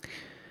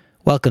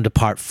Welcome to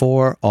part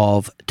 4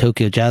 of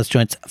Tokyo Jazz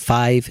Joint's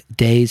 5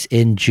 Days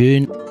in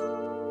June.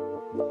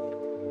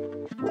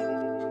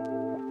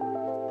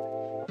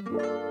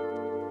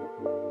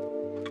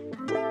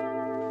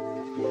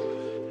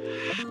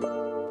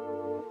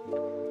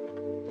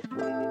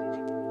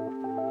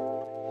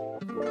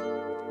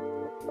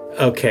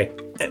 Okay,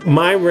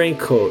 my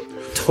raincoat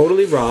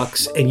totally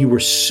rocks, and you were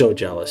so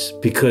jealous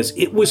because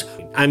it was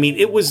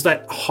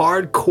that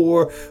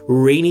hardcore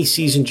rainy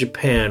season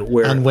Japan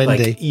where And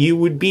windy. like you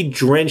would be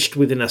drenched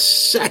within a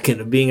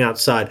second of being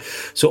outside.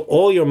 So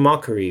all your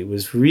mockery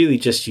was really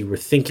just you were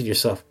thinking to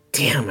yourself,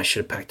 damn, I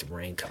should have packed a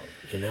raincoat,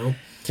 you know?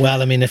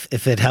 Well, I mean,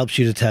 if it helps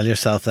you to tell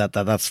yourself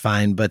that's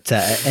fine. But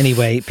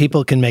anyway,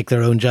 people can make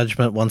their own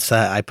judgment once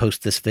I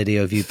post this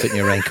video of you putting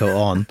your raincoat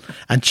on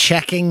and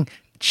checking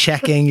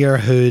your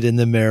hood in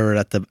the mirror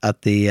at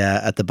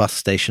the bus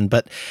station.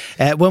 But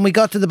when we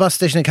got to the bus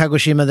station in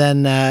Kagoshima,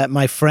 then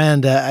my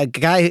friend, a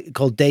guy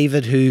called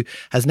David, who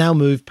has now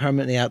moved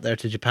permanently out there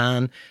to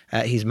Japan,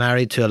 he's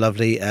married to a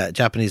lovely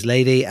Japanese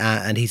lady,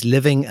 and he's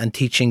living and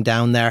teaching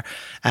down there.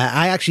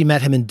 I actually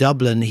met him in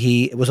Dublin.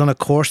 He was on a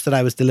course that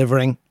I was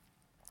delivering.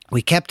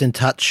 We kept in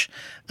touch,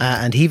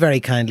 and he very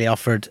kindly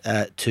offered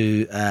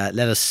to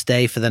let us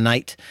stay for the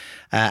night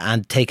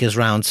and take us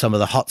around some of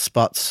the hot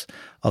spots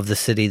of the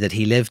city that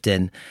he lived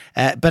in.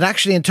 But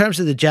actually, in terms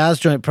of the Jazz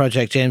Joint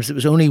project, James, it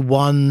was only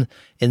one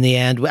in the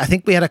end. I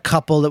think we had a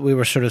couple that we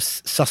were sort of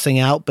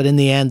sussing out, but in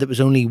the end, it was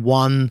only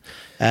one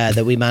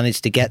that we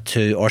managed to get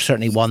to, or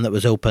certainly one that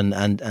was open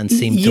and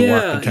seemed to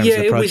work in terms of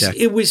the project.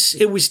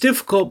 It was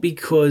difficult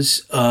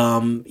because,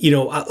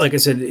 like I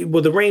said,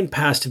 well, the rain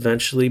passed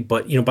eventually,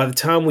 but, by the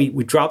time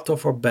we dropped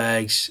off our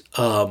bags,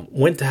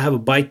 went to have a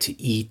bite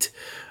to eat,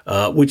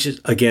 which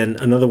is, again,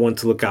 another one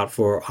to look out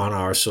for on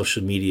our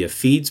social media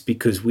feeds,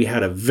 because we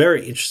had a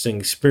very interesting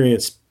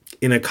experience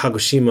in a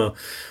Kagoshima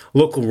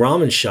local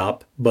ramen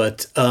shop.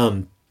 But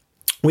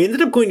we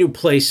ended up going to a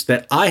place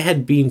that I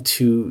had been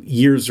to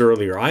years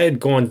earlier. I had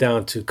gone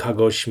down to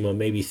Kagoshima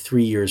maybe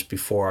 3 years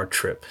before our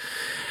trip.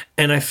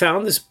 And I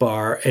found this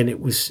bar, and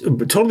it was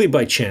totally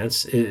by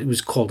chance. It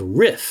was called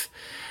Riff.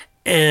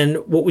 And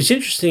what was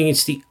interesting,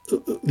 it's the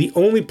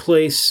only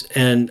place,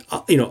 and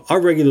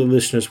our regular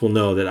listeners will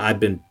know that I've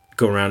been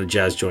going around to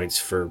jazz joints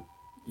for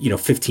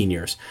 15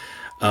 years.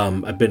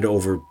 I've been to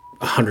over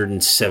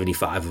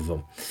 175 of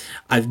them.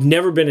 I've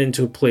never been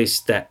into a place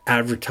that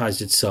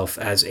advertised itself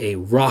as a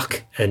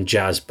rock and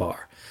jazz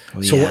bar.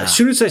 Oh, so as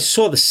soon as I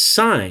saw the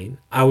sign,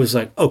 I was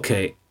like,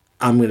 okay,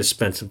 I'm going to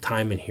spend some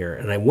time in here.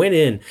 And I went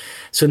in.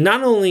 So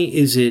not only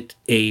is it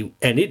it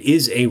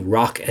is a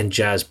rock and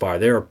jazz bar.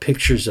 There are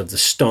pictures of the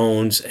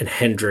Stones and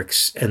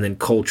Hendrix and then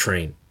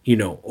Coltrane,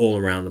 all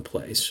around the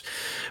place.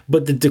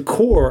 But the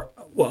decor,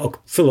 well,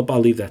 Philip, I'll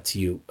leave that to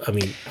you. I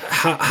mean,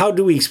 how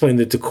do we explain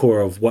the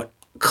decor of what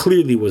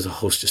clearly was a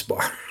hostess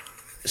bar?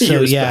 So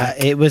yeah,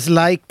 it was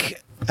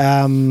like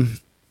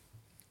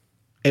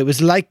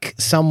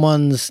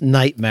someone's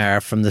nightmare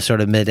from the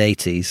sort of mid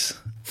 80s.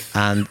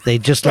 And they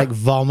just like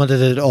vomited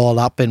it all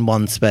up in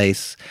one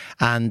space,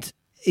 and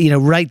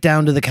right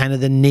down to the kind of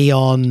the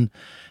neon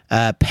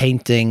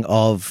painting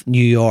of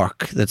New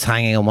York that's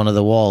hanging on one of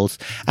the walls.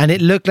 And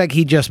it looked like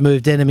he just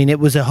moved in. I mean, it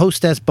was a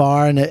hostess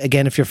bar, and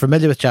again, if you're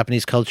familiar with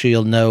Japanese culture,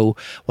 you'll know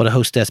what a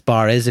hostess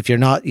bar is. If you're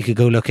not, you could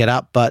go look it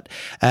up. But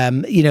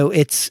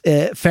it's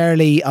a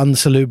fairly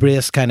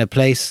unsalubrious kind of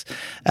place,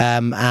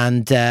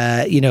 and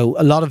a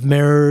lot of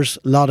mirrors,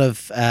 a lot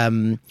of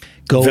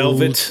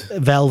gold,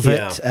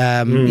 velvet,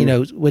 yeah.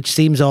 Which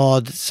seems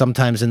odd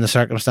sometimes in the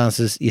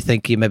circumstances. You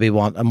think you maybe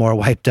want a more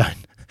wiped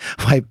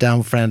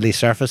down friendly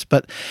surface,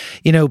 but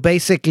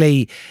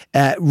basically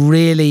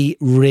really,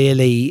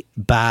 really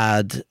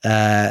bad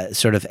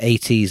sort of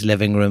 80s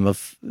living room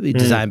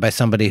designed by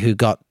somebody who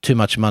got too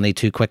much money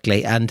too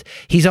quickly, and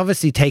he's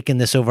obviously taken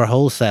this over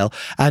wholesale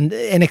and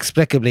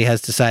inexplicably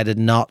has decided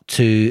not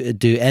to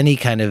do any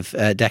kind of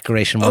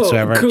decoration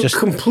whatsoever. Just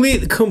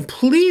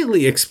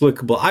completely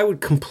explicable. I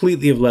would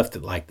completely have left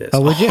it like this. Oh,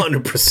 would you?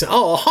 100%.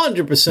 Oh,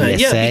 100%.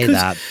 Yeah, say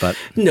that, but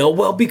no.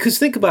 Well, because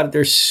think about it.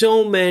 There's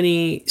so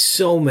many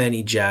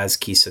jazz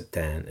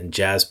kisaten and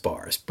jazz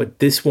bars, but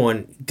this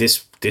one,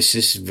 this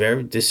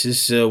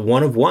is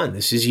one of one.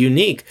 This is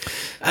unique.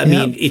 I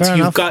mean,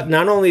 you've got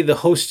not only the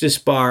hostess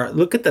bar.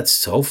 Look at that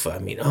sofa. I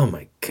mean, oh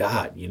my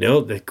God,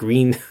 the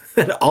green,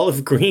 that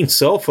olive green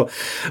sofa.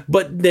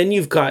 But then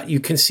you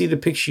can see the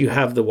picture you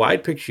have, the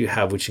wide picture you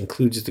have, which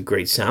includes the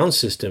great sound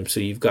system. So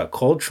you've got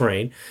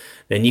Coltrane.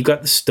 Then you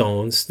got the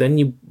Stones.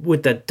 Then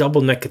with that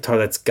double neck guitar,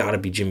 that's got to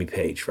be Jimmy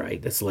Page,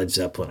 right? That's Led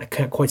Zeppelin. I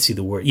can't quite see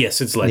the word.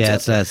 Yes, it's Led Zeppelin. Yeah,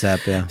 it's Led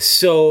Zeppelin. Yeah.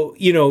 So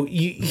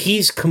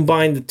he's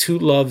combined the two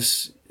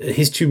loves,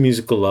 his two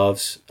musical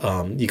loves.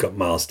 You got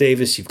Miles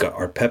Davis. You've got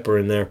Art Pepper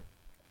in there,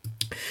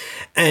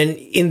 and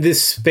in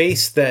this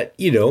space that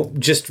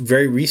just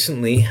very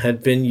recently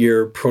had been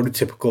your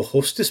prototypical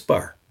hostess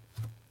bar.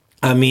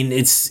 I mean,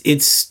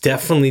 it's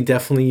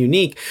definitely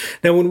unique.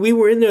 Now, when we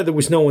were in there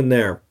was no one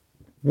there.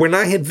 When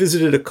I had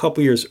visited a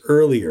couple years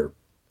earlier,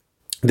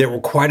 There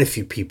were quite a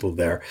few people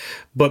there,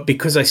 but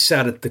because I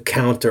sat at the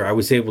counter, I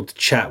was able to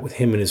chat with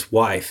him and his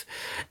wife.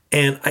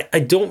 And I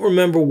don't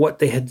remember what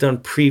they had done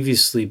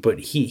previously, but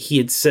he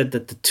had said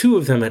that the two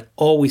of them had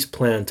always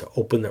planned to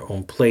open their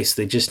own place.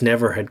 They just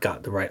never had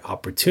got the right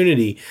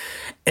opportunity.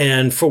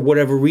 And for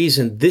whatever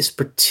reason, this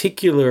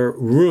particular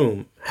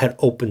room had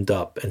opened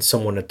up and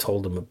someone had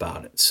told them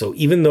about it. So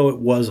even though it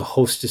was a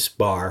Hostess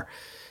bar,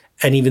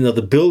 and even though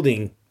the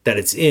building that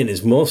it's in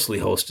is mostly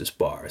Hostess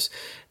bars,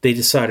 they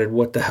decided,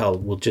 what the hell,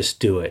 we'll just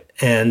do it.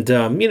 And,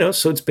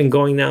 so it's been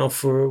going now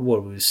for,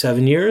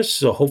 7 years?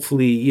 So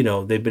hopefully,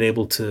 they've been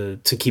able to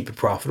keep it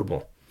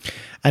profitable.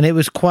 And it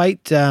was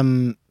quite,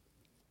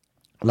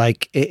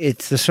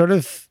 it's the sort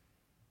of,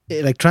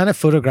 like trying to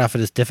photograph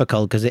it is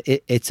difficult because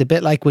it's a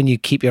bit like when you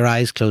keep your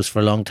eyes closed for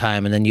a long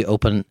time and then you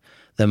open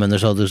them and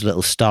there's all those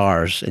little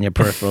stars in your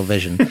peripheral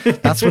vision.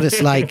 That's what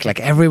it's like.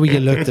 Like everywhere you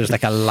look, there's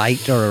like a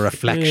light or a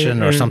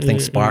reflection or something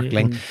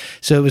sparkling.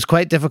 So it was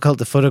quite difficult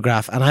to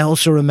photograph. And I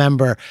also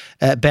remember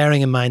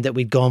bearing in mind that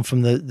we'd gone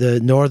from the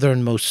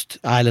northernmost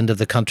island of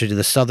the country to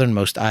the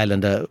southernmost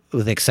island,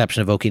 with the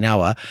exception of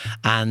Okinawa.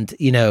 And,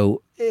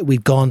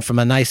 we'd gone from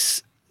a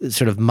nice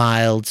sort of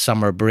mild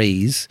summer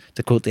breeze,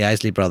 to quote the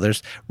Isley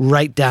Brothers,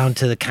 right down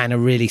to the kind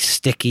of really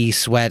sticky,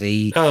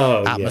 sweaty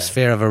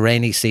atmosphere of a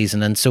rainy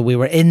season. And so we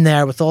were in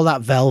there with all that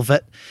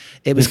velvet.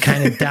 It was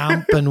kind of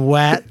damp and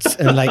wet,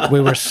 and like we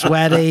were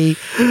sweaty,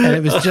 and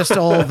it was just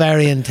all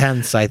very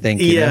intense, I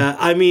think. Yeah,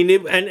 I mean,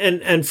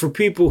 and for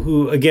people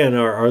who, again,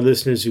 are our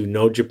listeners who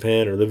know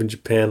Japan or live in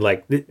Japan,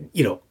 like,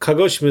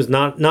 Kagoshima is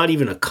not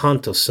even a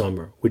Kanto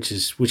summer,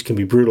 which can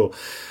be brutal.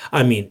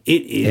 I mean,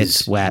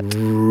 it's wet,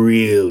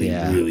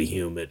 really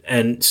humid.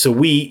 And so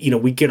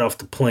we get off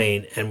the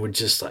plane and we're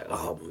just like,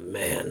 oh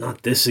man,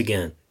 not this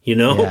again.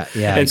 Yeah,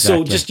 and exactly.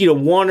 So just,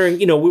 wandering,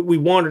 we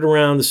wandered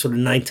around the sort of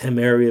nighttime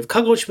area of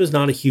Kagoshima. Is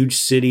not a huge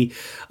city.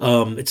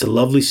 It's a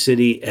lovely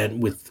city, and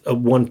with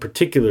one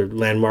particular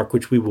landmark,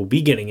 which we will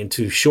be getting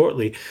into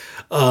shortly.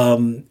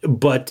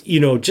 But,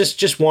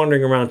 just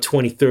wandering around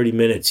 20, 30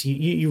 minutes,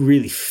 you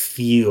really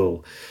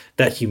feel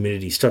that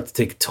humidity start to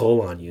take a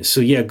toll on you. So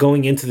yeah,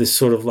 going into this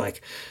sort of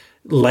like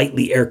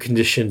lightly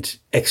air-conditioned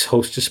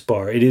ex-Hostess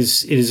bar, it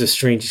is a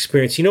strange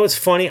experience. It's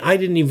funny, I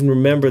didn't even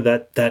remember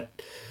that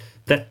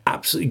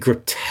absolutely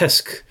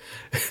grotesque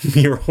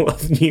mural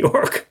of New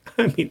York.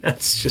 I mean,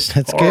 that's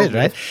horrible. Good,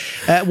 right?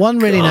 One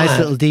really nice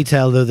little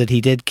detail, though, that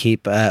he did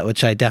keep,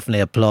 which I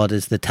definitely applaud,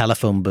 is the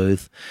telephone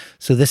booth.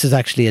 So this is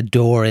actually a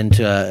door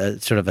into a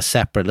sort of a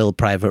separate little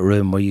private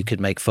room where you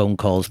could make phone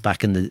calls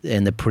back in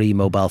the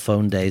pre-mobile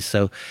phone days.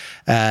 So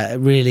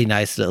really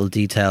nice little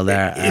detail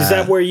there. Is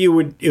that where you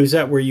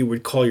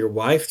would call your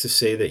wife to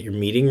say that your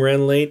meeting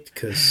ran late?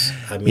 Because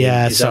I'm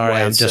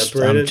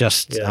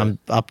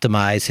up to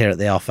my eyes here at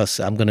the office.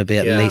 I'm going to be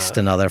at least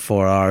another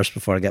 4 hours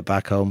before I get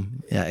back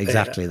home. Yeah,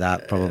 exactly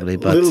that probably.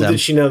 But little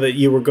did she know that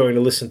you were going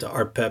to listen to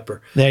Art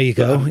Pepper. There you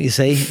go. You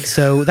see,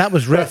 so that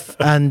was Riff,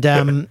 and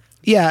I mean,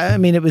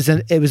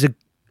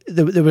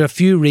 there were a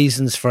few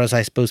reasons for us,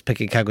 I suppose,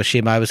 picking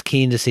Kagoshima. I was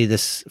keen to see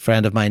this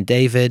friend of mine,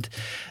 David,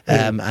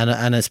 and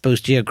I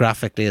suppose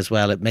geographically as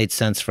well, it made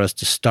sense for us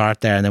to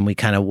start there, and then we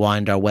kind of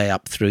wind our way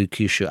up through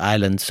Kyushu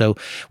Island. So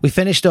we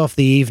finished off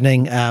the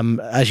evening,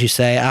 as you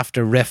say,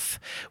 after Riff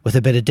with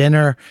a bit of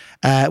dinner.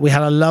 We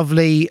had a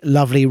lovely,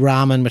 lovely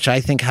ramen, which I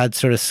think had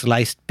sort of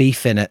sliced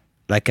beef in it,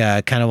 like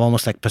a kind of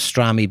almost like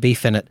pastrami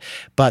beef in it.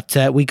 But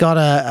we got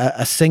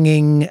a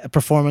singing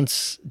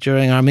performance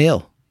during our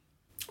meal.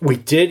 We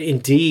did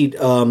indeed.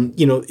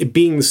 It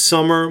being the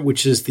summer,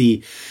 which is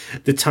the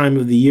time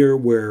of the year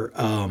where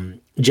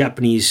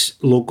Japanese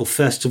local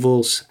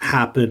festivals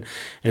happen,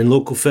 and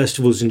local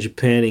festivals in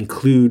Japan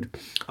include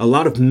a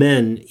lot of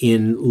men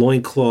in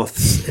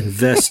loincloths and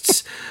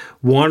vests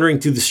wandering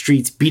through the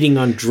streets, beating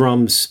on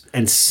drums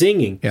and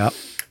singing. Yeah.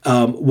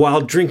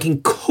 While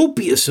drinking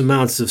copious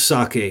amounts of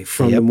sake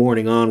from the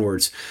morning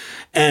onwards.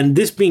 And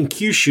this being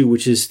Kyushu,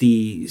 which is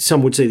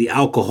some would say the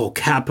alcohol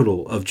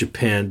capital of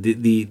Japan,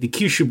 the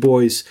Kyushu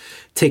boys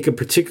take a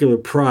particular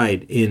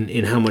pride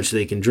in how much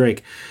they can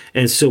drink.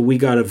 And so we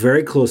got a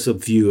very close-up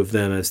view of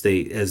them as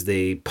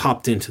they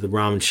popped into the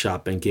ramen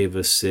shop and gave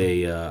us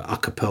a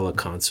cappella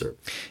concert.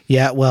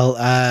 Yeah, well,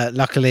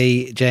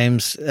 luckily,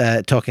 James,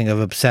 talking of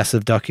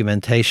obsessive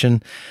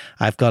documentation,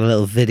 I've got a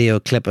little video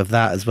clip of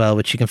that as well,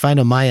 which you can find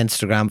on my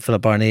Instagram,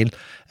 Philip Arneill,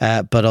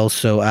 but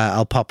also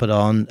I'll pop it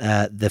on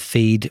the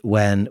feed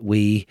when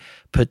we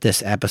put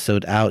this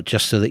episode out,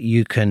 just so that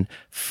you can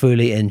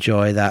fully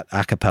enjoy that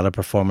a cappella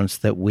performance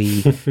that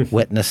we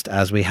witnessed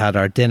as we had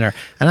our dinner.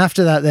 And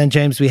after that then,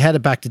 James, we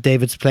headed back to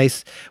David's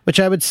place, which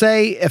I would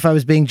say, if I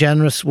was being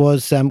generous,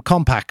 was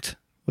compact.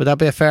 Would that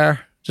be a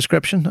fair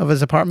description of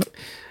his apartment?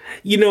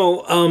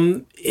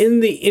 In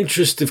the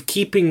interest of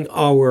keeping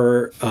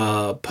our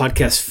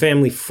podcast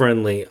family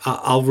friendly,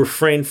 I'll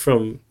refrain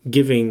from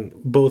giving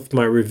both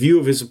my review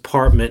of his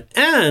apartment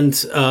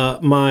and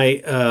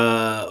my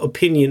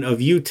opinion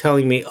of you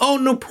telling me, oh,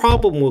 no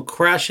problem, we'll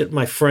crash at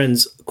my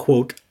friend's,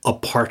 quote,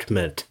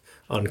 apartment,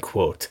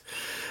 unquote,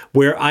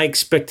 where I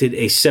expected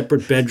a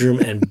separate bedroom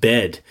and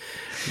bed.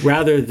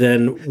 rather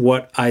than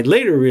what I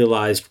later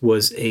realized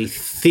was a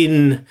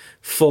thin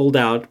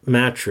fold-out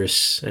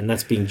mattress, and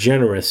that's being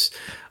generous.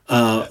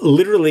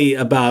 Literally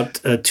about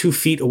 2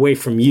 feet away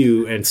from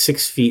you and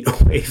 6 feet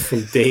away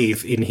from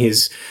Dave in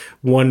his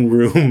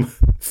one-room,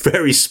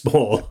 very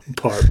small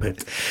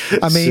apartment.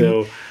 I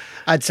mean,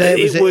 I'd say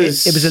it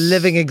was a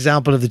living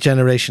example of the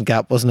generation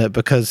gap, wasn't it?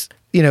 Because,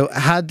 you know,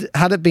 had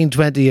it been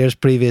 20 years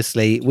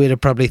previously, we'd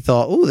have probably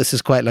thought, oh, this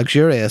is quite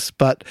luxurious.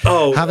 But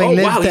having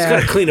lived wow, there,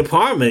 he's got a clean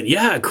apartment.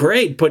 Yeah,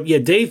 great. But yeah,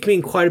 Dave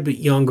being quite a bit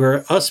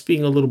younger, us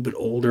being a little bit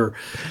older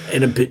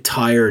and a bit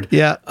tired.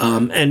 Yeah.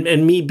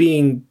 And me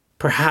being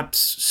perhaps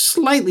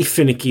slightly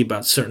finicky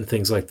about certain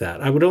things like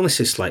that. I would only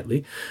say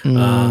slightly.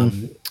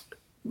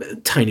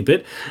 Tiny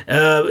bit.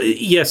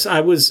 Yes,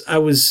 I was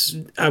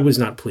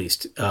not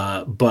pleased.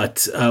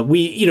 But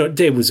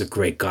Dave was a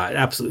great guy,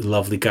 absolutely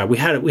lovely guy.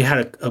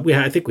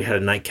 I think we had a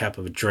nightcap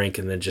of a drink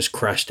and then just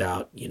crashed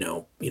out,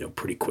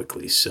 pretty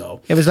quickly.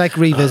 So it was like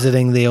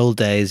revisiting the old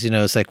days.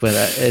 It's like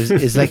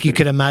it's like you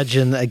could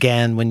imagine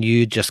again when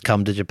you just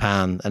come to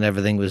Japan and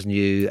everything was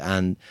new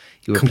and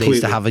you were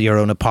pleased to have your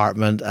own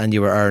apartment and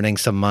you were earning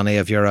some money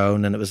of your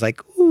own, and it was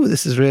like, ooh,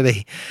 this is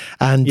really.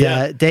 And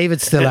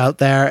David's still out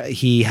there.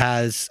 He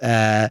has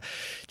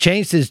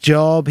changed his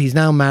job. He's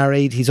now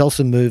married. He's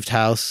also moved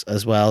house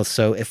as well.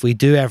 So if we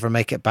do ever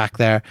make it back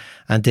there,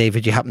 and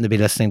David, you happen to be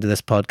listening to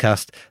this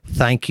podcast,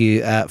 thank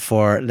you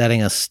for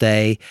letting us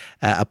stay.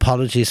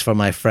 Apologies for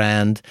my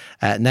friend.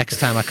 Next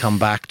time I come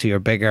back to your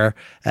bigger,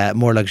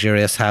 more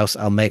luxurious house,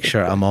 I'll make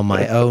sure I'm on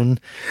my own.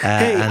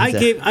 Hey,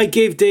 I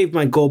gave Dave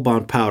my Gold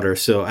Bond powder,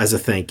 so as a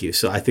thank you.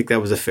 So I think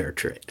that was a fair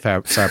trade.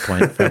 Fair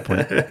point.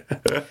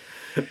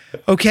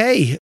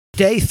 Okay.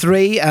 Day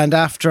 3, and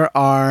after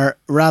our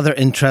rather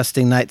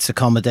interesting night's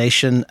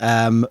accommodation,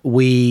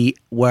 we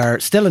were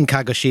still in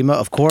Kagoshima,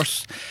 of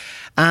course.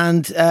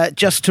 And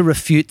just to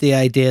refute the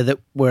idea that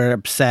we're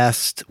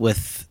obsessed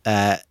with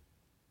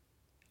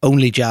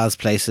only jazz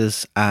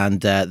places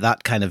and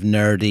that kind of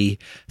nerdy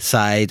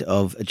side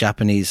of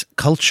Japanese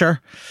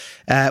culture,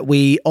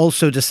 we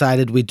also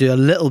decided we'd do a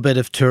little bit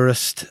of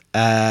tourist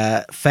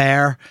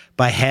fare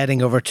by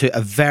heading over to a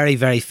very,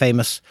 very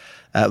famous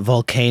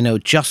volcano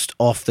just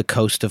off the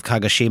coast of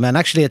Kagoshima. And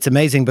actually it's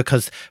amazing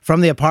because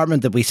from the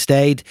apartment that we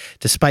stayed,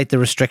 despite the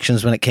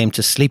restrictions when it came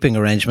to sleeping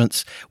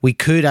arrangements, we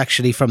could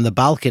actually from the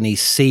balcony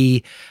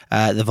see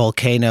the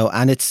volcano,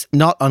 and it's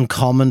not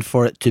uncommon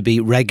for it to be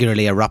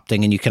regularly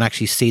erupting and you can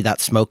actually see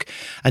that smoke.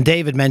 And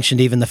David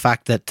mentioned even the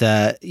fact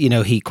that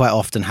he quite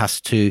often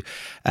has to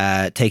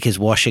take his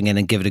washing in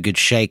and give it a good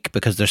shake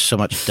because there's so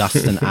much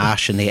dust and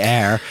ash in the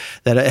air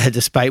that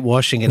despite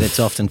washing it, it's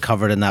often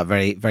covered in that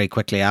very, very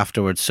quickly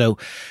afterwards. So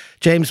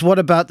James, what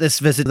about this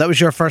visit? That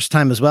was your first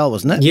time as well,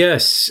 wasn't it?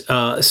 Yes,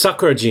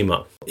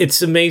 Sakurajima.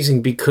 It's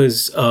amazing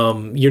because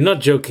you're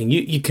not joking.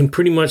 You can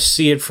pretty much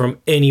see it from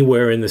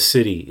anywhere in the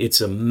city.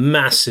 It's a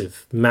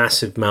massive,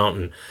 massive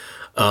mountain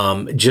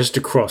just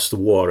across the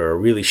water, a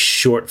really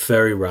short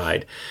ferry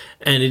ride.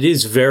 And it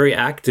is very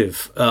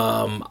active.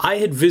 I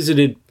had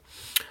visited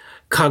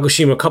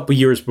Kagoshima a couple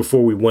years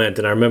before we went,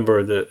 and I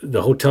remember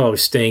the hotel I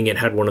was staying at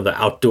had one of the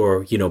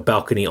outdoor,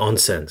 balcony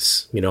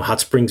onsens, hot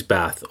springs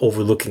bath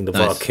overlooking the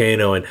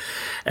volcano,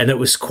 and it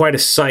was quite a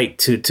sight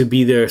to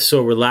be there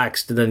so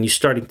relaxed, and then you're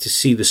starting to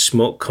see the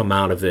smoke come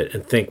out of it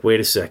and think, wait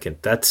a second,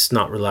 that's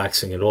not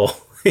relaxing at all.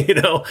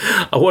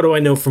 What do I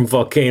know from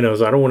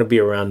volcanoes? I don't want to be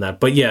around that.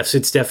 But yes,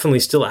 it's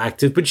definitely still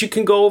active, but you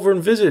can go over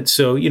and visit.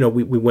 So,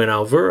 we went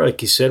over,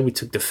 like you said, we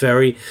took the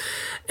ferry,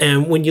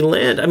 and when you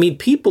land,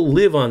 people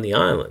live on the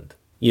island.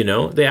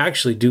 They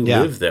actually do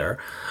live there.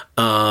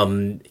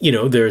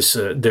 There's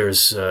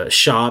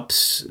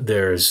shops,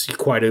 there's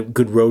quite a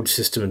good road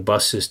system and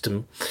bus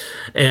system.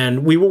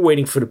 And we were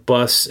waiting for the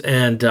bus.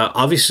 And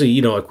obviously,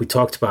 like we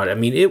talked about,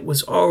 it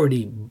was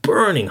already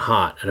burning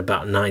hot at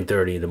about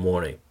 9:30 in the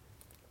morning.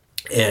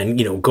 And,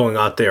 going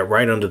out there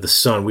right under the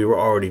sun, we were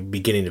already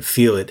beginning to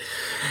feel it.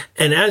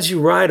 And as you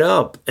ride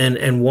up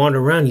and wander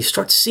around, you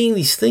start seeing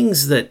these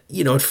things that,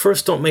 at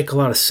first don't make a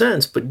lot of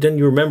sense. But then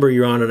you remember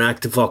you're on an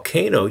active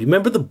volcano. You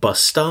remember the bus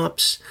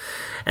stops?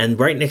 And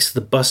right next to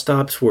the bus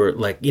stops were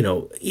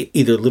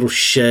either little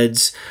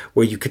sheds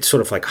where you could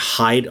sort of like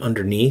hide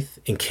underneath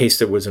in case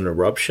there was an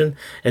eruption.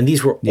 And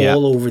these were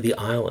all over the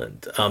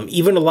island.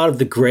 Even a lot of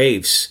the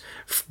graves,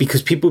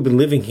 because people have been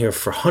living here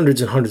for hundreds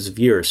and hundreds of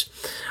years,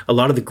 a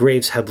lot of the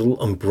graves had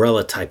little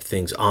umbrella type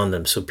things on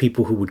them. So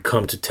people who would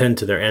come to tend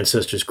to their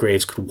ancestors'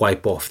 graves could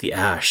wipe off the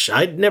ash.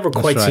 I'd never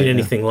quite seen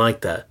anything like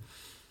that.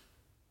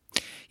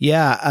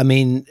 Yeah,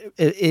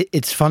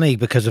 it's funny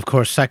because, of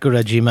course,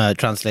 Sakurajima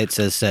translates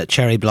as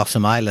Cherry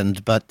Blossom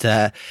Island, but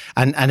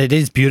and it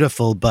is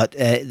beautiful, but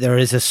there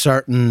is a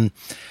certain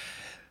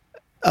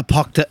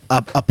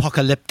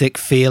apocalyptic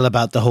feel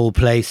about the whole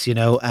place, you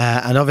know.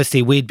 And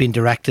obviously we'd been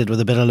directed with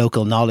a bit of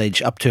local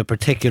knowledge up to a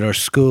particular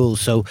school.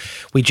 So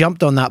we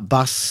jumped on that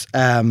bus,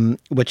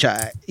 which,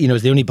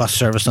 is the only bus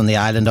service on the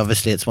island.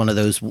 Obviously, it's one of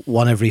those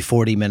one every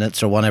 40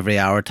 minutes or one every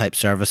hour type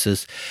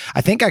services.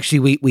 I think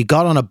actually we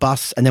got on a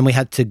bus and then we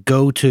had to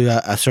go to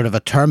a sort of a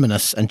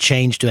terminus and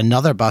change to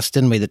another bus,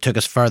 didn't we, that took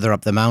us further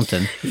up the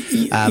mountain.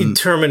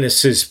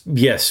 Terminus is,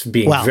 yes,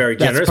 being very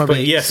generous, probably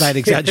but yes. Slight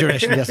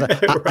exaggeration. Yes, a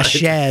Right.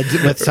 shed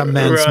with some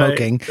men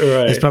smoking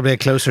is probably a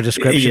closer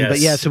description. Yes. But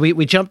yeah, so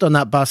we jumped on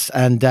that bus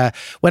and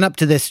went up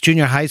to this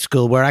junior high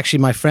school where actually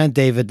my friend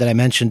David that I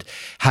mentioned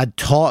had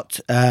taught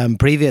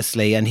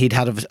previously, and he'd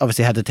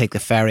obviously had to take the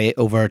ferry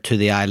over to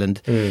the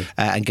island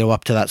and go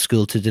up to that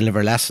school to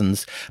deliver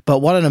lessons. But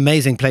what an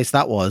amazing place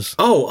that was.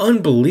 Oh,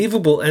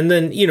 unbelievable. And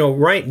then,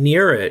 right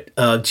near it,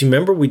 do you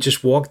remember we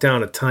just walked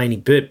down a tiny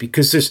bit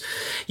because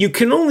you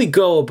can only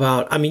go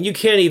you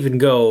can't even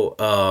go,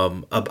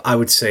 I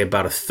would say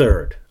about a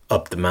third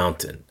up the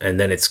mountain, and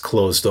then it's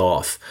closed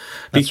off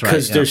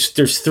because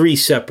there's three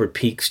separate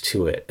peaks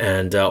to it,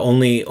 and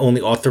only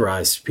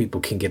authorized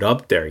people can get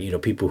up there.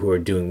 People who are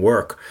doing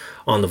work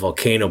on the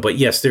volcano. But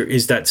yes, there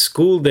is that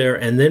school there,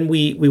 and then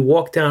we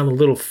walked down a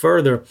little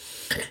further,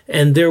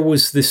 and there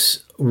was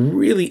this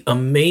really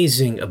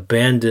amazing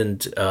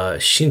abandoned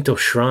Shinto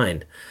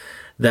shrine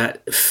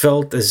that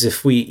felt as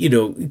if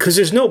because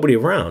there's nobody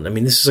around. I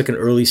mean, this is like an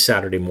early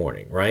Saturday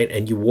morning, right?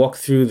 And you walk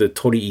through the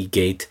Torii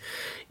gate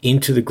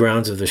into the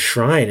grounds of the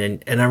shrine.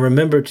 And I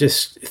remember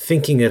just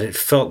thinking that it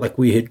felt like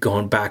we had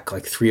gone back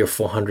like 300 or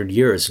 400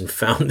 years and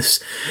found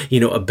this,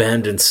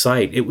 abandoned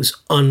site. It was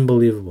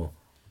unbelievable.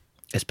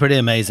 It's pretty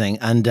amazing.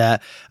 And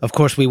of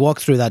course, we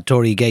walked through that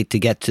Torii gate to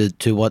get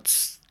to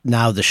what's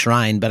now the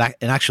shrine. But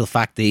in actual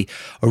fact, the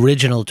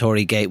original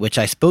Torii gate, which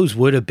I suppose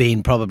would have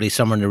been probably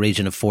somewhere in the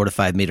region of 4 to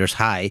 5 meters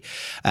high,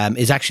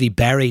 is actually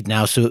buried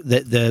now. So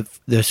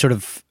the sort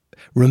of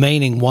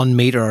remaining 1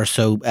 meter or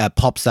so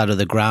pops out of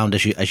the ground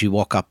as you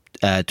walk up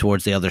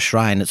towards the other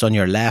shrine. It's on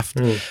your left,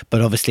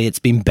 but obviously it's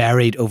been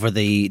buried over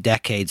the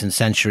decades and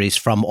centuries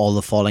from all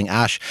the falling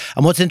ash.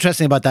 And what's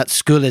interesting about that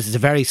school is it's a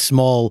very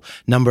small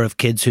number of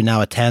kids who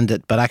now attend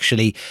it, but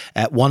actually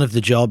one of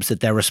the jobs that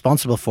they're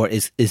responsible for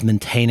is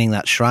maintaining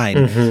that shrine.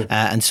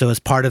 And so as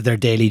part of their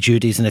daily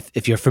duties, and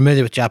if you're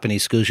familiar with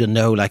Japanese schools, you'll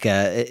know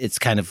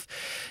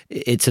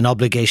it's an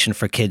obligation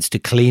for kids to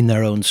clean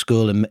their own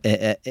school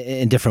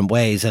in different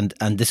ways. And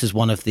this is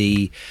one of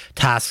the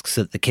tasks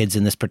that the kids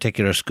in this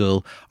particular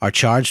school are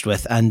charged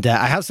with. And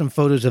I have some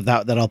photos of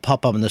that I'll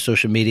pop up on the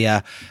social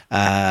media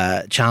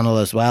channel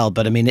as well.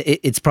 But I mean,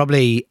 it's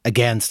probably,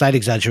 again, slight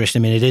exaggeration.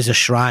 I mean, it is a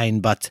shrine,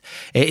 but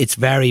it's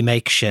very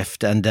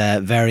makeshift and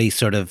very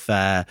sort of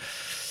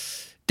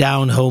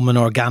down home and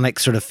organic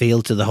sort of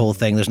feel to the whole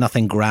thing. There's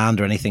nothing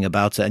grand or anything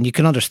about it. And you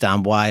can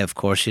understand why, of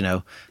course,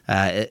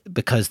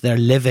 because they're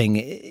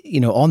living,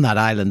 on that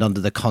island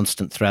under the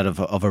constant threat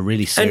of a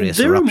really serious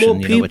eruption.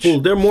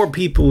 There are more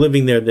people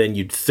living there than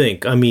you'd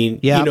think. I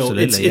mean,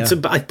 absolutely,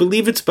 I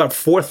believe it's about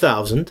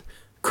 4,000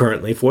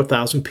 currently,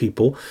 4,000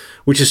 people,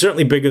 which is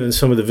certainly bigger than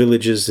some of the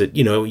villages that,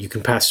 you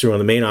can pass through on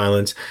the main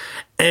islands.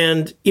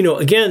 And,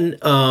 again,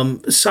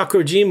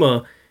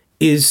 Sakurajima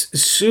is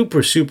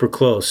super, super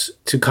close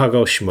to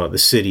Kagoshima, the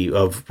city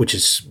of which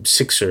is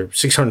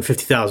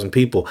 650,000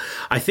 people.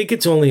 I think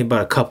it's only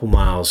about a couple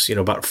miles,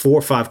 about 4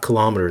 or 5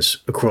 kilometers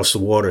across the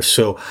water.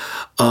 So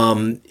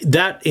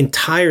that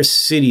entire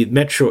city,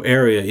 metro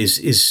area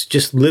is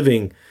just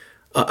living.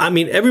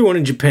 Everyone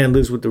in Japan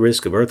lives with the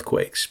risk of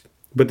earthquakes.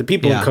 But the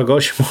people in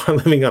Kagoshima are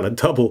living on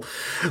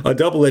a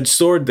double-edged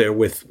sword there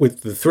with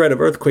the threat of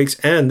earthquakes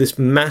and this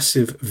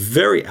massive,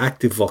 very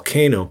active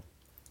volcano,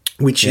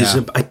 which is,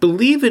 I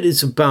believe it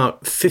is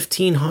about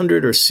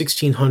 1,500 or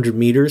 1,600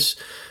 meters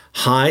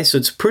high. So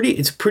it's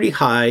pretty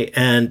high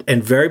and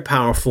very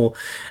powerful,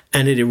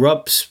 and it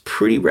erupts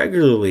pretty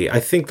regularly. I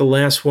think the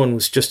last one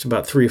was just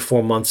about 3 or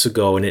 4 months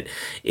ago, and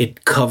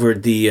it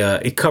covered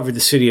the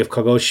city of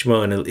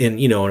Kagoshima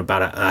in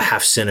about a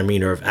half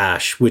centimeter of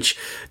ash, which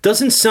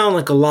doesn't sound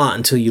like a lot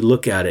until you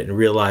look at it and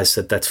realize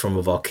that that's from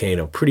a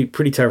volcano.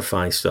 Pretty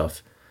terrifying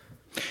stuff.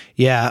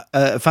 Yeah,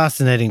 a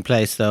fascinating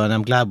place, though, and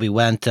I'm glad we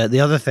went. The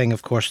other thing,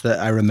 of course, that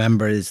I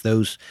remember is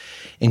those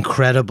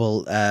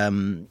incredible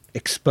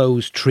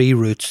exposed tree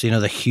roots,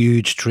 the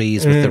huge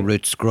trees with the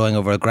roots growing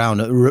over the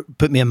ground. It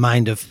put me in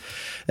mind of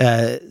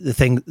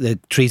the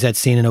trees I'd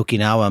seen in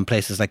Okinawa and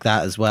places like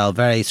that as well.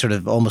 Very sort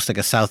of almost like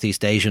a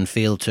Southeast Asian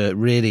feel to it.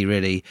 Really,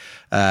 really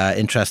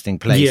interesting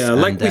place. Yeah,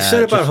 like we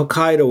said about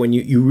Hokkaido, when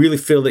you really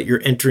feel that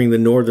you're entering the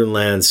northern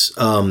lands,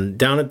 down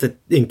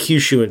in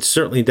Kyushu and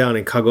certainly down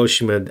in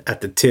Kagoshima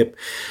at the tip,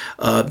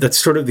 that's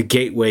sort of the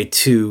gateway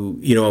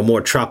to, a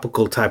more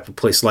tropical type of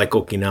place like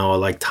Okinawa,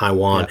 like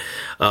Taiwan.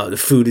 Yeah. The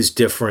food is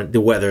different.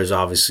 The weather is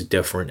obviously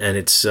different. And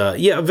it's,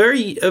 a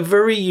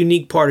very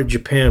unique part of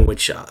Japan,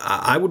 which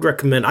I would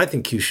recommend. I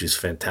think Kyushu is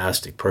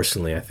fantastic,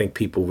 personally. I think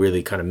people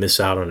really kind of miss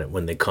out on it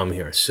when they come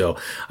here. So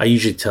I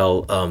usually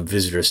tell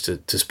visitors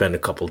to spend a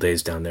couple of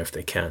days down there if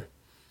they can.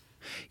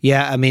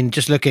 Yeah, I mean,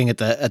 just looking at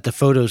the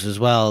photos as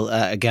well.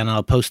 Again,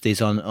 I'll post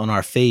these on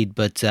our feed.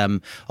 But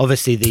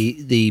obviously,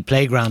 the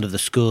playground of the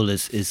school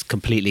is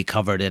completely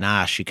covered in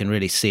ash. You can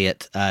really see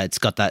it. It's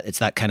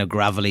that kind of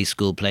gravelly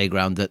school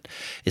playground that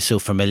is so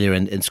familiar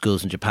in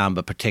schools in Japan.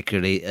 But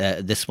particularly,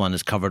 this one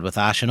is covered with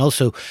ash. And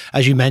also,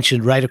 as you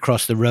mentioned, right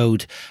across the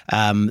road,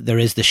 there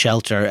is the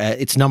shelter.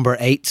 It's number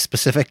 8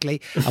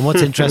 specifically. And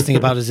what's interesting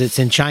about it is it's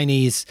in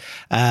Chinese,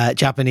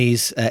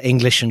 Japanese,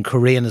 English, and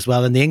Korean as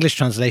well. And the English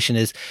translation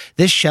is,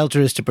 "This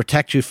shelter is to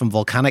protect you from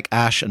volcanic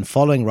ash and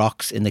falling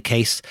rocks in the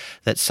case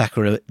that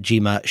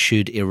Sakurajima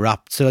should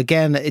erupt." So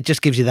again, it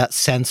just gives you that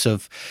sense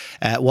of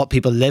what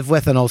people live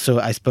with, and also,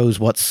 I suppose,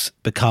 what's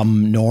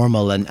become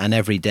normal and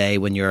every day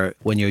when you're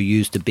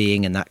used to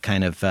being in that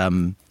kind of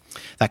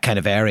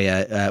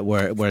area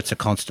where it's a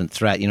constant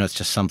threat. It's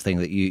just something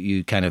that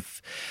you kind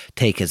of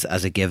take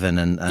as a given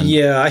and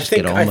yeah, I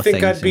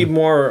think I'd be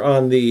more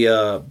on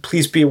the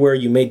please be aware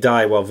you may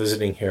die while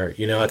visiting here.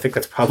 I think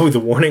that's probably the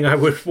warning I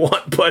would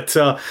want. But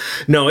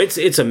no,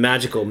 it's a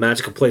magical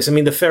place. I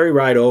mean, the ferry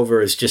ride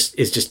over is just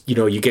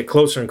you get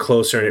closer and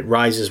closer, and it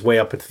rises way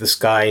up into the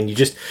sky, and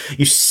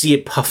you see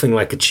it puffing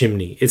like a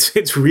chimney.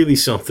 It's really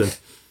something.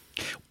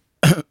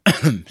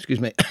 Excuse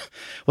me.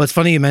 Well, it's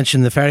funny you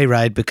mentioned the ferry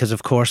ride because,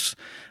 of course,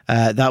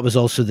 that was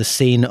also the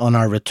scene on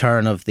our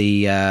return of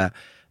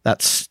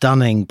that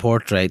stunning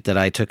portrait that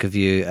I took of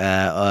you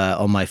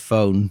on my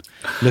phone,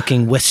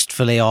 looking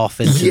wistfully off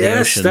into the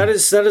ocean.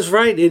 Yes, that is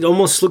right. It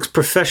almost looks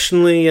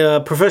professionally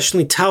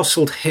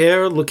tousled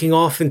hair looking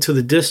off into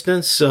the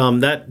distance.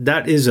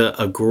 That is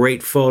a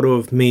great photo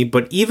of me.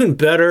 But even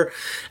better,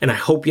 and I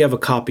hope you have a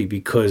copy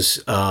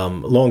because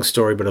long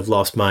story, but I've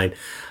lost mine.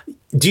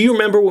 Do you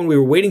remember when we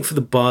were waiting for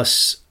the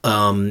bus,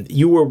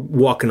 you were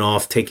walking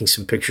off, taking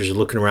some pictures and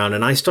looking around,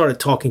 and I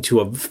started talking to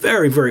a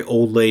very, very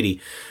old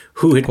lady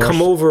who had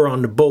come over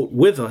on the boat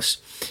with us,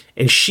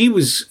 and she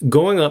was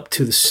going up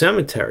to the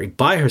cemetery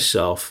by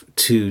herself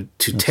to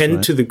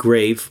tend to the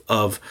grave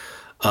of,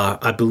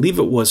 I believe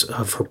it was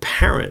of her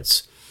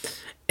parents.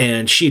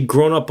 And she had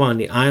grown up on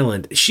the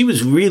island. She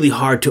was really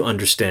hard to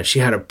understand. She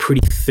had a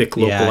pretty thick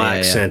local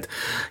accent.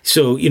 Yeah.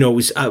 So,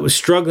 I was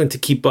struggling to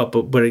keep up,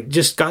 but I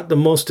just got the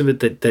most of it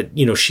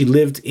that she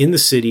lived in the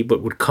city,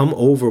 but would come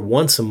over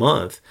once a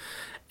month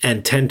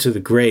and tend to the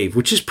grave,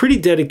 which is pretty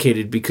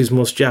dedicated because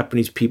most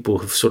Japanese people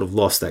have sort of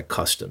lost that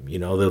custom.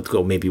 They'll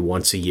go maybe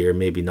once a year,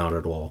 maybe not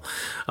at all.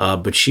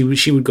 But she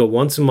would go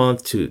once a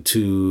month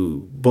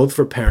to both of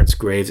her parents'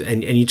 graves,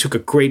 and you took a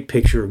great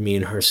picture of me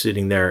and her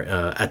sitting there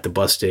at the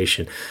bus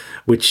station,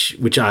 which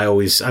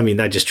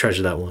I just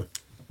treasure that one.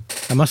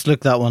 I must look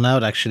that one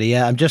out, actually.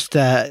 Yeah, I'm just...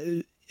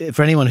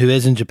 for anyone who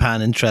is in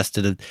Japan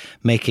interested in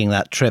making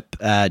that trip,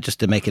 just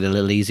to make it a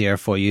little easier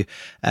for you,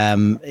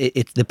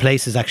 the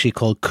place is actually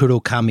called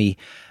Kurokami,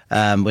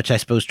 which I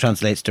suppose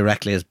translates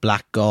directly as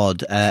Black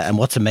God. And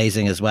what's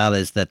amazing as well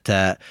is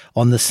that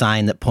on the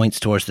sign that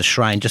points towards the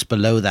shrine, just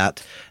below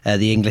that,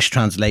 the English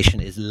translation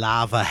is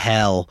Lava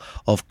Hell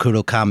of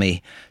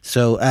Kurokami.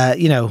 So,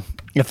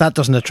 if that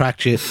doesn't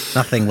attract you,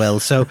 nothing will.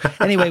 So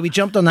anyway, we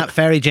jumped on that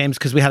ferry, James,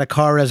 because we had a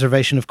car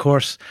reservation, of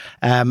course,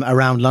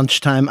 around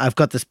lunchtime. I've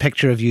got this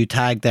picture of you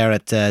tagged there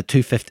at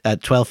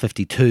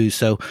 12:52.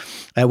 So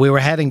we were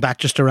heading back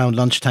just around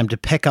lunchtime to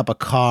pick up a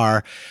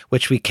car,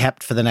 which we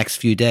kept for the next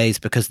few days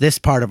because this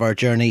part of our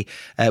journey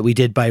we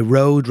did by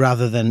road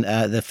rather than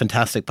the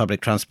fantastic public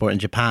transport in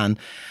Japan.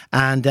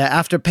 And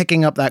after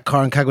picking up that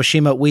car in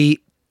Kagoshima, we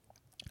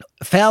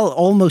fell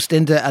almost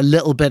into a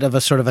little bit of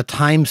a sort of a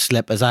time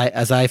slip as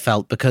I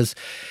felt, because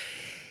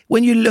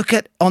when you look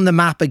at on the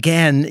map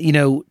again,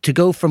 to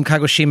go from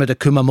Kagoshima to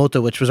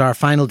Kumamoto, which was our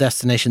final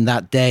destination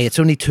that day, it's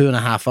only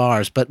 2.5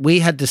 hours, but we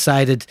had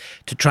decided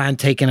to try and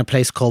take in a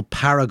place called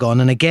Paragon.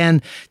 And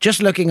again,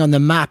 just looking on the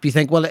map, you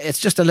think, well, it's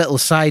just a little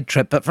side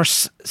trip, but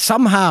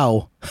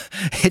somehow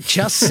it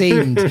just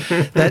seemed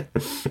that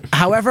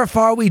however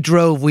far we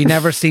drove, we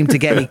never seemed to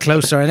get any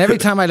closer. And every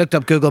time I looked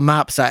up Google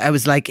Maps, I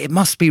was like, it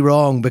must be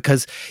wrong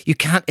because it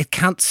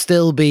can't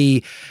still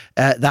be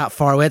that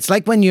far away. It's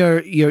like when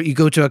you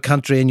go to a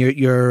country and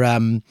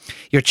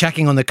you're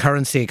checking on the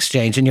currency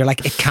exchange and you're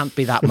like, it can't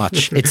be that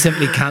much. It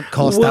simply can't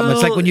cost that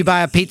much. Like when you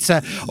buy a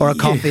pizza or a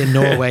coffee in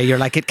Norway, you're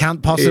like, it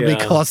can't possibly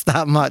cost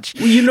that much.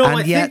 Well,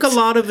 I think a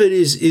lot of it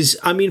is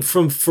I mean,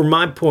 from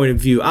my point of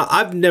view,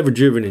 I've never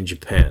driven in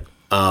Japan.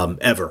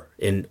 Ever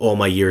in all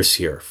my years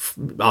here.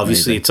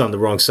 Obviously, it's on the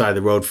wrong side of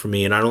the road for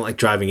me, and I don't like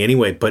driving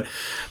anyway. But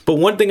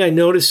one thing I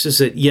noticed is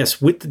that,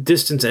 yes, with the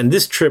distance, and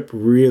this trip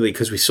really,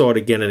 because we saw it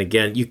again and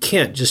again, you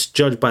can't just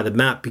judge by the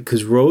map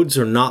because roads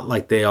are not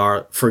like they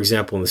are, for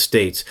example, in the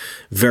States.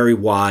 Very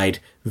wide,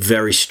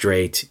 very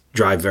straight,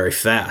 drive very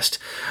fast.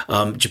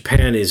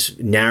 Japan is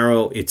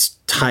narrow, it's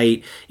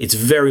tight, it's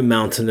very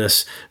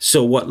mountainous.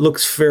 So what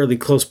looks fairly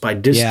close by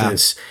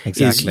distance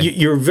is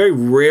you're very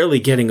rarely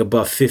getting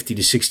above 50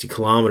 to 60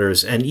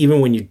 kilometers. And even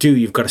when you do,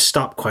 you've got to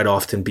stop quite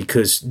often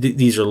because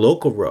these are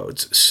local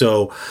roads.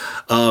 So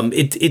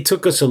it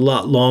took us a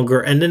lot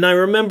longer. And then I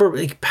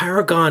remember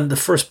Paragon, the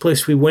first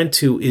place we went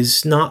to,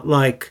 is not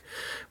like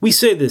We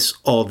say this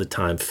all the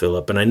time,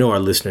 Philip, and I know our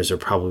listeners are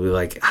probably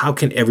like, how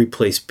can every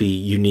place be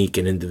unique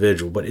and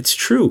individual? But it's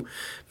true.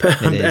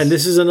 And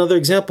this is another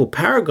example.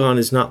 Paragon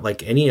is not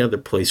like any other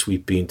place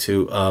we've been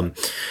to.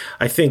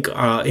 I think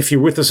if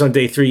you're with us on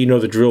day 3, you know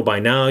the drill by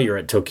now. You're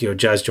at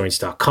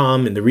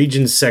TokyoJazzJoints.com in the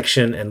regions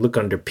section and look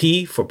under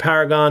P for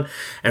Paragon.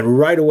 And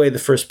right away, the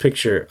first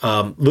picture,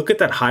 look at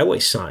that highway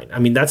sign. I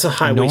mean, that's a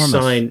highway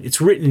sign. It's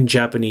written in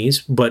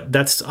Japanese, but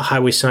that's a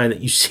highway sign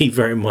that you see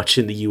very much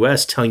in the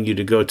U.S. telling you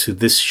to go to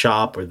this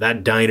shop or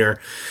that diner.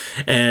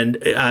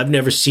 And I've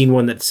never seen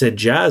one that said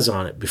jazz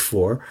on it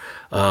before.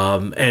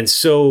 And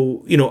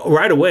so,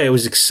 right away I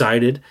was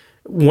excited.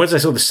 Once I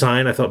saw the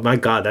sign, I thought, my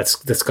God,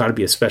 that's got to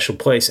be a special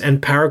place.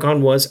 And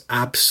Paragon was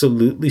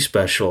absolutely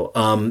special.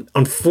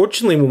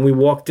 Unfortunately, when we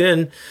walked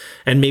in,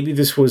 and maybe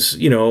this was,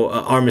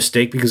 our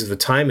mistake because of the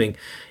timing,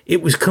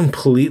 it was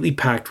completely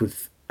packed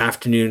with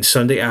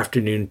Sunday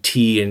afternoon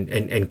tea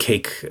and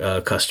cake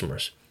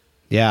customers.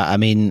 Yeah, I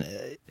mean,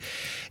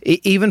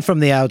 even from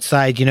the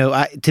outside,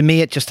 to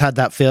me, it just had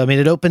that feel. I mean,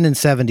 it opened in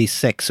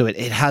 76, so it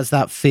has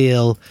that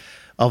feel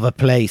of a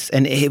place.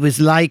 And it was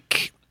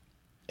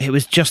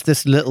just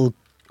this little,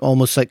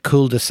 almost like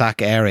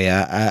cul-de-sac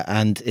area,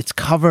 and it's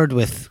covered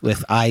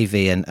with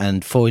ivy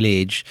and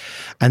foliage.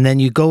 And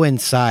then you go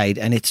inside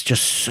and it's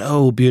just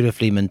so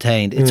beautifully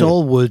maintained. It's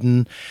all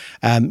wooden.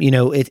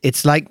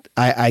 It's like,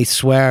 I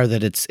swear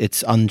that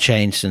it's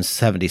unchanged since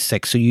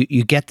 76. So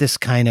you get this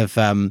kind of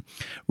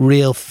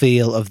real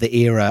feel of the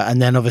era.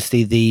 And then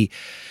obviously the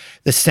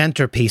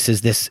centerpiece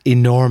is this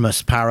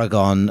enormous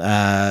Paragon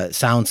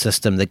sound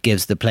system that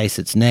gives the place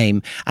its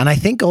name. And I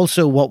think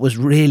also what was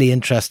really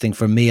interesting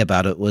for me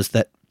about it was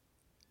that,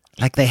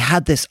 like, they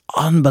had this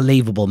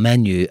unbelievable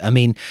menu. I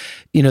mean,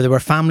 there were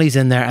families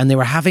in there and they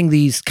were having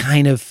these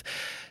kind of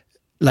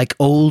like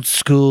old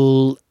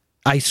school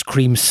ice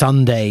cream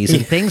sundaes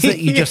and things that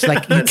you just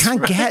like, you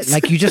can't get,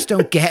 like you just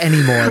don't get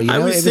anymore.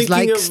 It was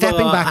like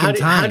stepping back in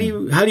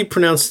time. How do you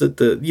pronounce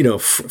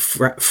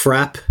frappe,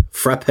 frappe,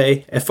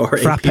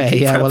 F-R-A-P-P? Frappe,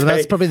 yeah. Well,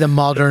 that's probably the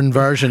modern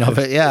version of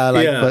it. Yeah.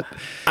 But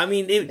I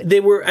mean,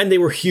 they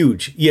were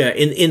huge. Yeah.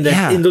 In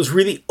those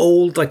really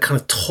old, like kind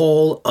of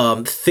tall,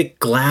 thick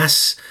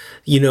glass,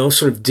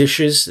 sort of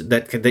dishes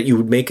that you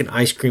would make an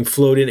ice cream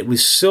float in. It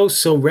was so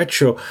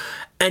retro.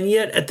 And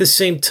yet, at the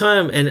same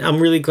time, and I'm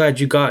really glad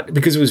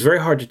because it was very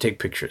hard to take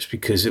pictures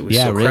because it was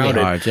so crowded.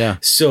 Really hard, yeah.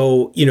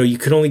 So, you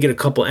could only get a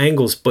couple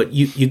angles, but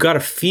you got a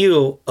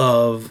feel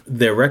of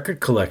their record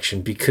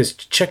collection because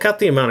check out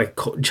the amount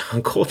of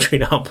John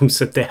Coltrane albums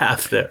that they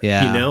have there.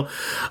 Yeah.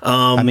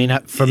 I mean,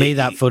 for me,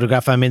 that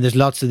photograph, I mean, there's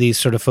lots of these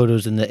sort of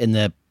photos in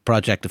the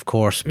project, of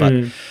course, but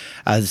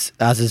as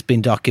has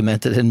been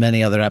documented in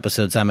many other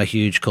episodes, I'm a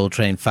huge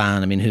Coltrane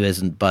fan. I mean, who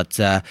isn't? But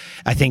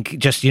I think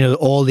just,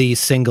 all these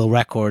single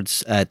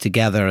records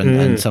together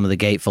and some of the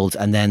gatefolds,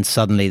 and then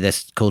suddenly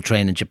this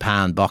Coltrane in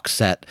Japan box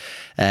set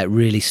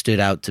really stood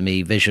out to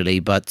me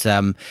visually. But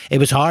it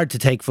was hard to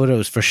take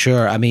photos for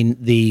sure. I mean,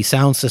 the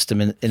sound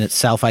system in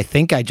itself, I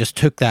think I just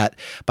took that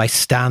by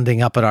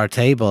standing up at our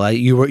table.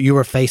 You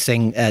were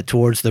facing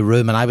towards the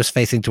room and I was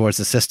facing towards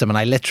the system, and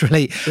I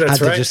literally had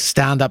to just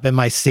stand up in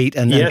my seat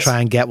and try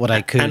and get what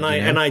I could. And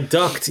I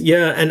ducked,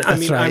 and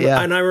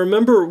I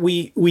remember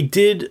we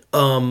did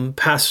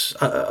pass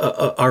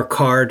our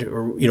card,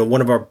 or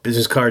one of our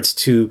business cards,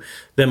 to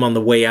them on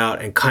the way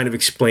out and kind of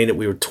explain that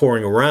we were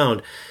touring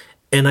around.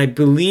 And I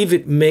believe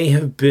it may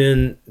have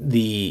been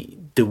the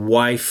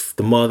wife,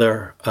 the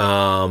mother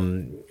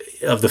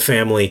of the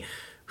family,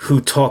 who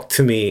talked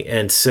to me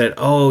and said,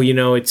 "Oh,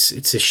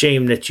 it's a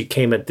shame that you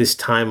came at this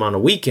time on a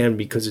weekend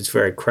because it's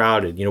very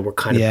crowded. We're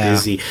kind of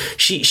busy."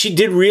 She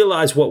did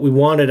realize what we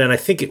wanted, and I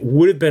think it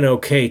would have been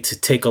okay to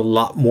take a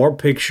lot more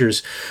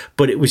pictures,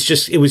 but it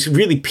was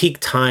really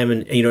peak time,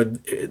 and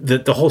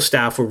the whole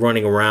staff were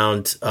running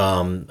around.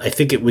 I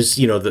think it was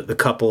the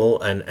couple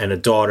and a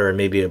daughter and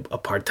maybe a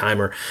part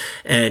timer,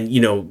 and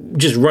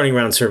just running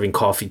around serving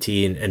coffee,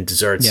 tea, and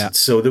desserts. Yeah.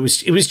 So it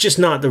was just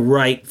not the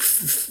right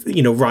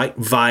right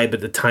vibe at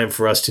the time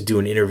for us to do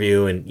an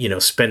interview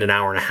and spend an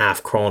hour and a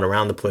half crawling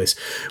around the place,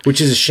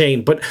 which is a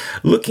shame. But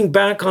looking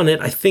back on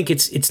it, I think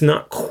it's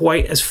not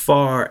quite as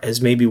far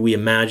as maybe we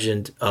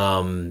imagined.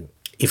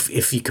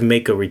 If you can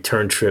make a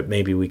return trip,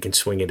 maybe we can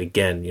swing it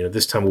again.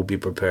 This time we'll be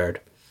prepared.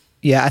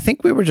 Yeah, I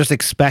think we were just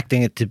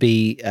expecting it to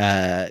be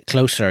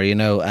closer,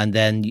 and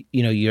then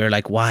you're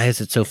like, why is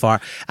it so far?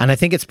 And I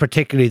think it's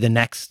particularly the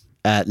next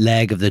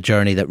leg of the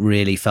journey that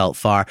really felt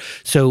far.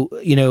 So,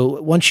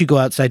 once you go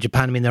outside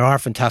Japan, I mean, there are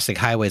fantastic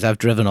highways. I've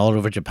driven all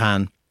over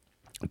Japan,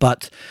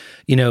 but,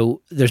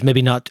 there's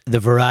maybe not the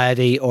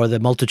variety or the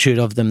multitude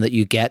of them that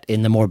you get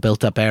in the more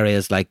built up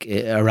areas like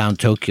around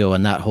Tokyo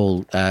and that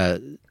whole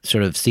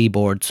sort of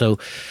seaboard. So,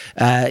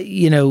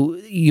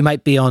 you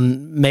might be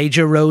on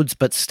major roads,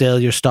 but still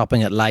you're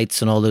stopping at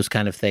lights and all those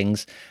kind of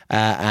things.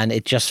 And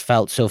it just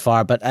felt so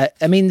far. But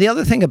I mean, the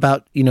other thing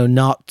about,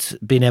 not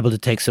being able to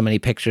take so many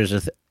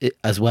pictures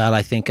as well,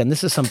 I think, and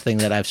this is something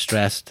that I've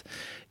stressed,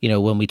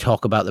 when we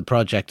talk about the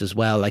project as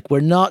well, like we're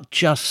not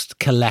just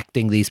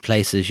collecting these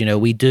places,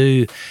 we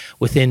do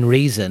within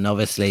reason,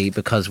 obviously,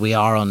 because we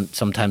are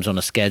sometimes on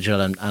a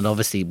schedule, and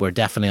obviously we're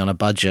definitely on a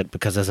budget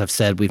because, as I've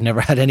said, we've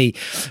never had any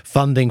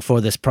funding for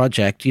this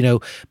project,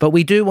 but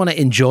we do want to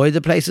enjoy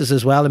the places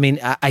as well. I mean,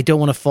 I don't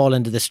want to fall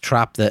into this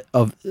trap that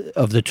of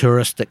the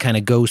tourist that kind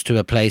of goes to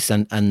a place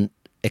and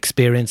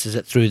experiences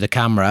it through the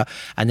camera,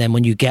 and then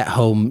when you get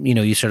home,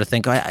 you sort of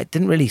think, I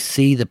didn't really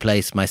see the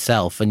place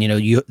myself, and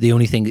the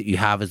only thing that you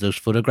have is those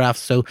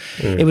photographs. So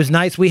it was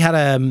nice. We had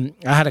I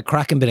had a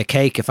cracking bit of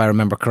cake, if I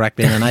remember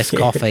correctly, and a nice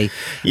coffee.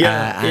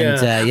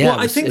 Well,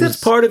 I think that's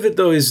part of it,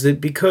 though, is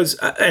that because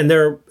and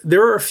there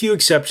are a few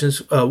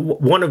exceptions,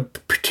 one in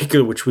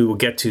particular which we will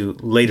get to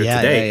later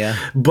today,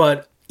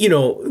 but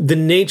the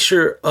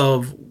nature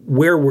of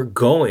where we're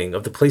going,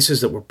 of the places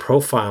that we're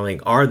profiling,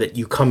 are that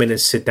you come in and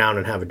sit down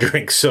and have a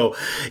drink. So,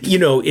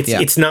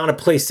 it's not a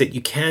place that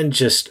you can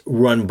just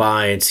run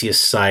by and see a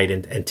site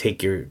and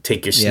take your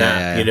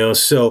snap,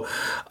 So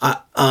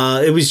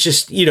it was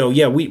just,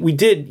 we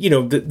did,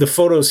 the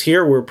photos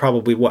here were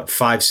probably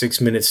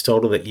 5-6 minutes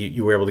total that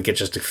you were able to get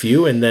just a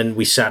few. And then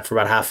we sat for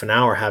about half an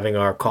hour having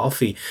our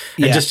coffee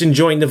and just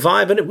enjoying the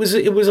vibe. And it was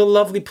a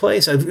lovely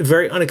place,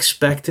 very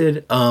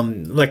unexpected.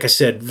 Like I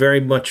said, very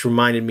much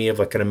reminded me of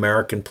like an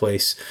American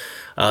place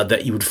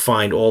that you would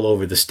find all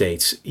over the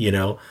States,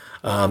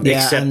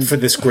 except for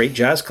this great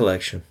jazz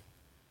collection.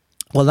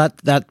 Well,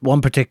 that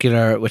one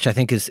particular, which I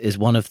think is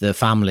one of the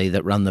family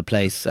that run the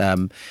place,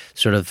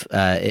 sort of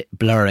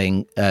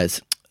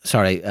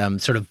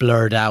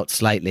blurred out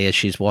slightly as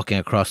she's walking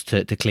across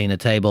to clean a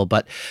table.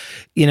 But,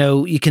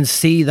 you can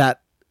see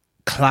that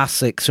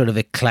classic sort of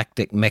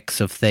eclectic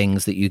mix of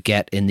things that you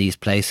get in these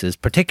places,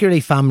 particularly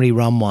family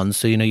run ones.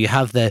 So, you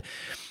have the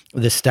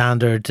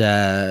standard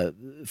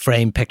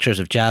frame pictures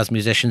of jazz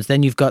musicians.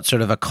 Then you've got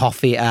sort of a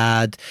coffee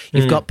ad.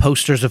 You've got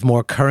posters of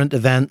more current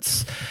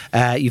events.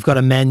 You've got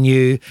a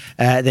menu.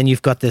 Then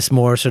you've got this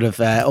more sort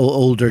of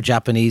older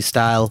Japanese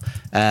style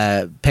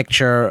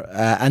picture.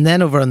 And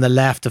then over on the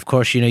left, of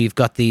course, you've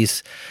got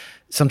these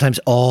sometimes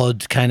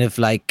odd kind of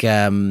like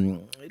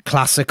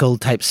classical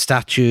type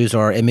statues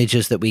or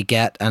images that we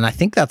get, and I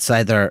think that's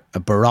either a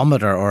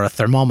barometer or a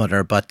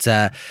thermometer, but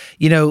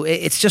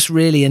it's just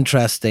really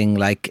interesting,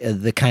 like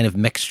the kind of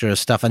mixture of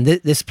stuff. And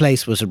this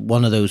place was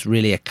one of those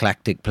really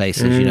eclectic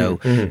places, a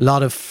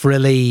lot of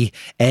frilly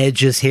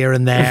edges here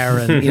and there,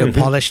 and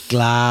polished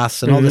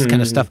glass and all this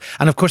kind of stuff.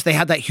 And of course they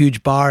had that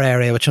huge bar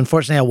area, which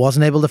unfortunately I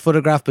wasn't able to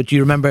photograph, but do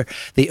you remember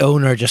the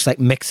owner just like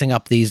mixing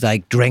up these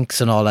like drinks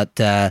and all at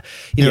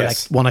like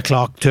 1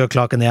 o'clock, 2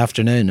 o'clock in the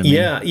afternoon?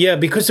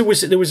 Because there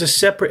was a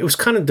separate, it was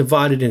kind of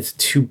divided into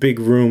two big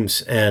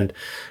rooms, and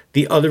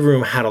the other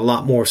room had a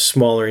lot more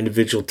smaller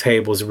individual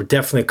tables. There were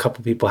definitely a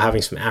couple people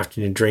having some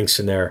afternoon drinks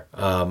in there,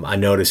 I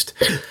noticed.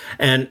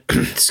 And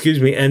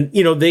excuse me, and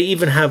they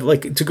even have,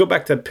 like, to go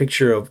back to that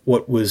picture of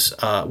what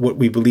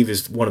we believe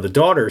is one of the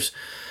daughters,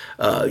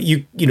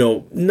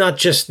 not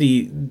just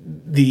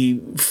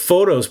the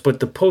photos, but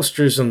the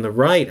posters on the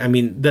right. I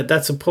mean,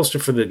 that's a poster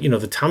for the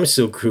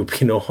Tamisil group,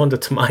 Honda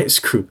Tamaya's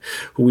group,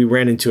 who we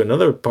ran into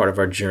another part of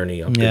our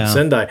journey up in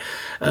Sendai.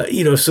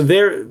 So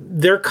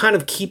they're kind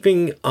of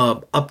keeping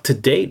up to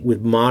date with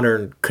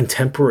modern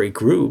contemporary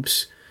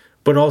groups,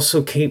 but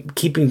also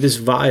keeping this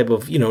vibe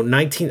of,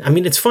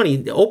 it's funny,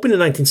 it opened in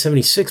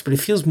 1976, but it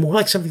feels more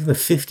like something in the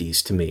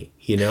 50s to me,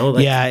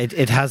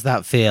 it has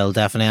that feel,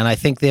 definitely. And I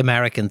think the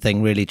American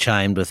thing really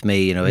chimed with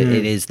me,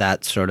 it is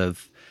that sort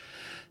of,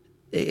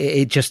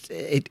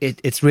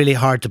 it's really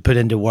hard to put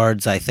into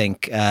words, I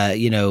think,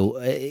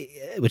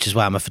 which is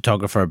why I'm a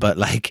photographer, but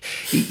like,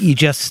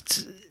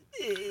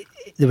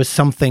 there was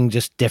something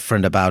just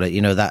different about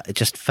it, that it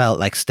just felt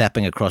like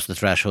stepping across the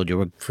threshold. You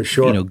were, for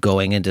sure,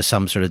 going into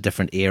some sort of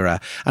different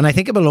era. And I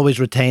think it will always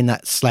retain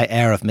that slight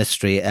air of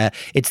mystery.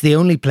 It's the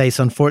only place,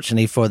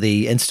 unfortunately, for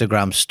the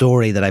Instagram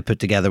story that I put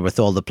together with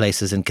all the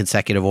places in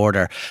consecutive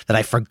order that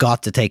I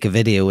forgot to take a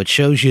video, which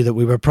shows you that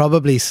we were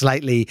probably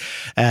slightly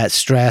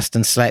stressed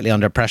and slightly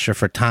under pressure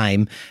for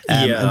time.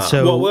 And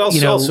so, we're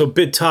also a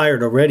bit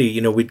tired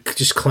already. We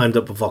just climbed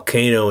up a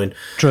volcano in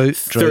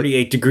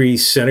 38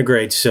 degrees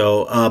centigrade.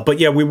 So, but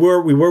yeah, we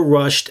were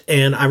rushed,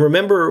 and I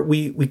remember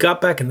we got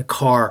back in the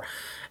car,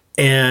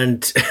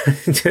 and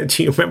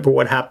do you remember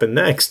what happened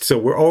next? So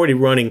we're already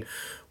running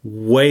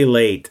way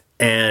late,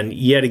 and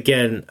yet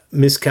again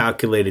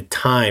miscalculated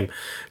time.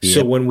 Yep.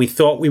 So when we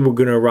thought we were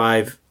going to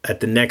arrive at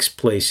the next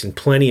place in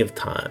plenty of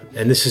time,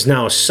 and this is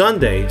now a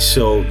Sunday,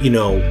 so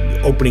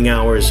opening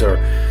hours are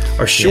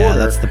shorter. Yeah,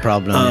 that's the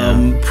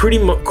problem. Pretty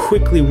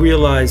quickly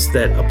realized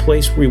that a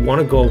place we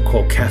want to go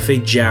called Cafe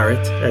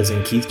Jarrett, as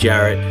in Keith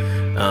Jarrett,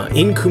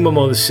 in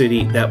Kumamoto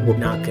City, that we're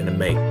not going to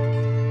make.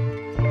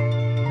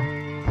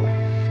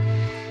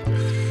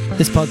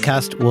 This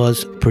podcast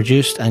was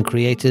produced and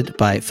created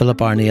by Philip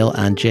Arneal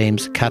and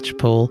James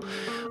Catchpole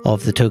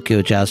of the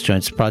Tokyo Jazz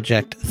Joints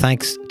Project.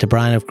 Thanks to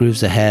Brian of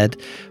Grooves Ahead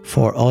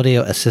for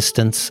audio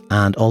assistance,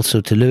 and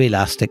also to Louis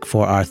Lastic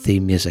for our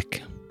theme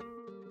music.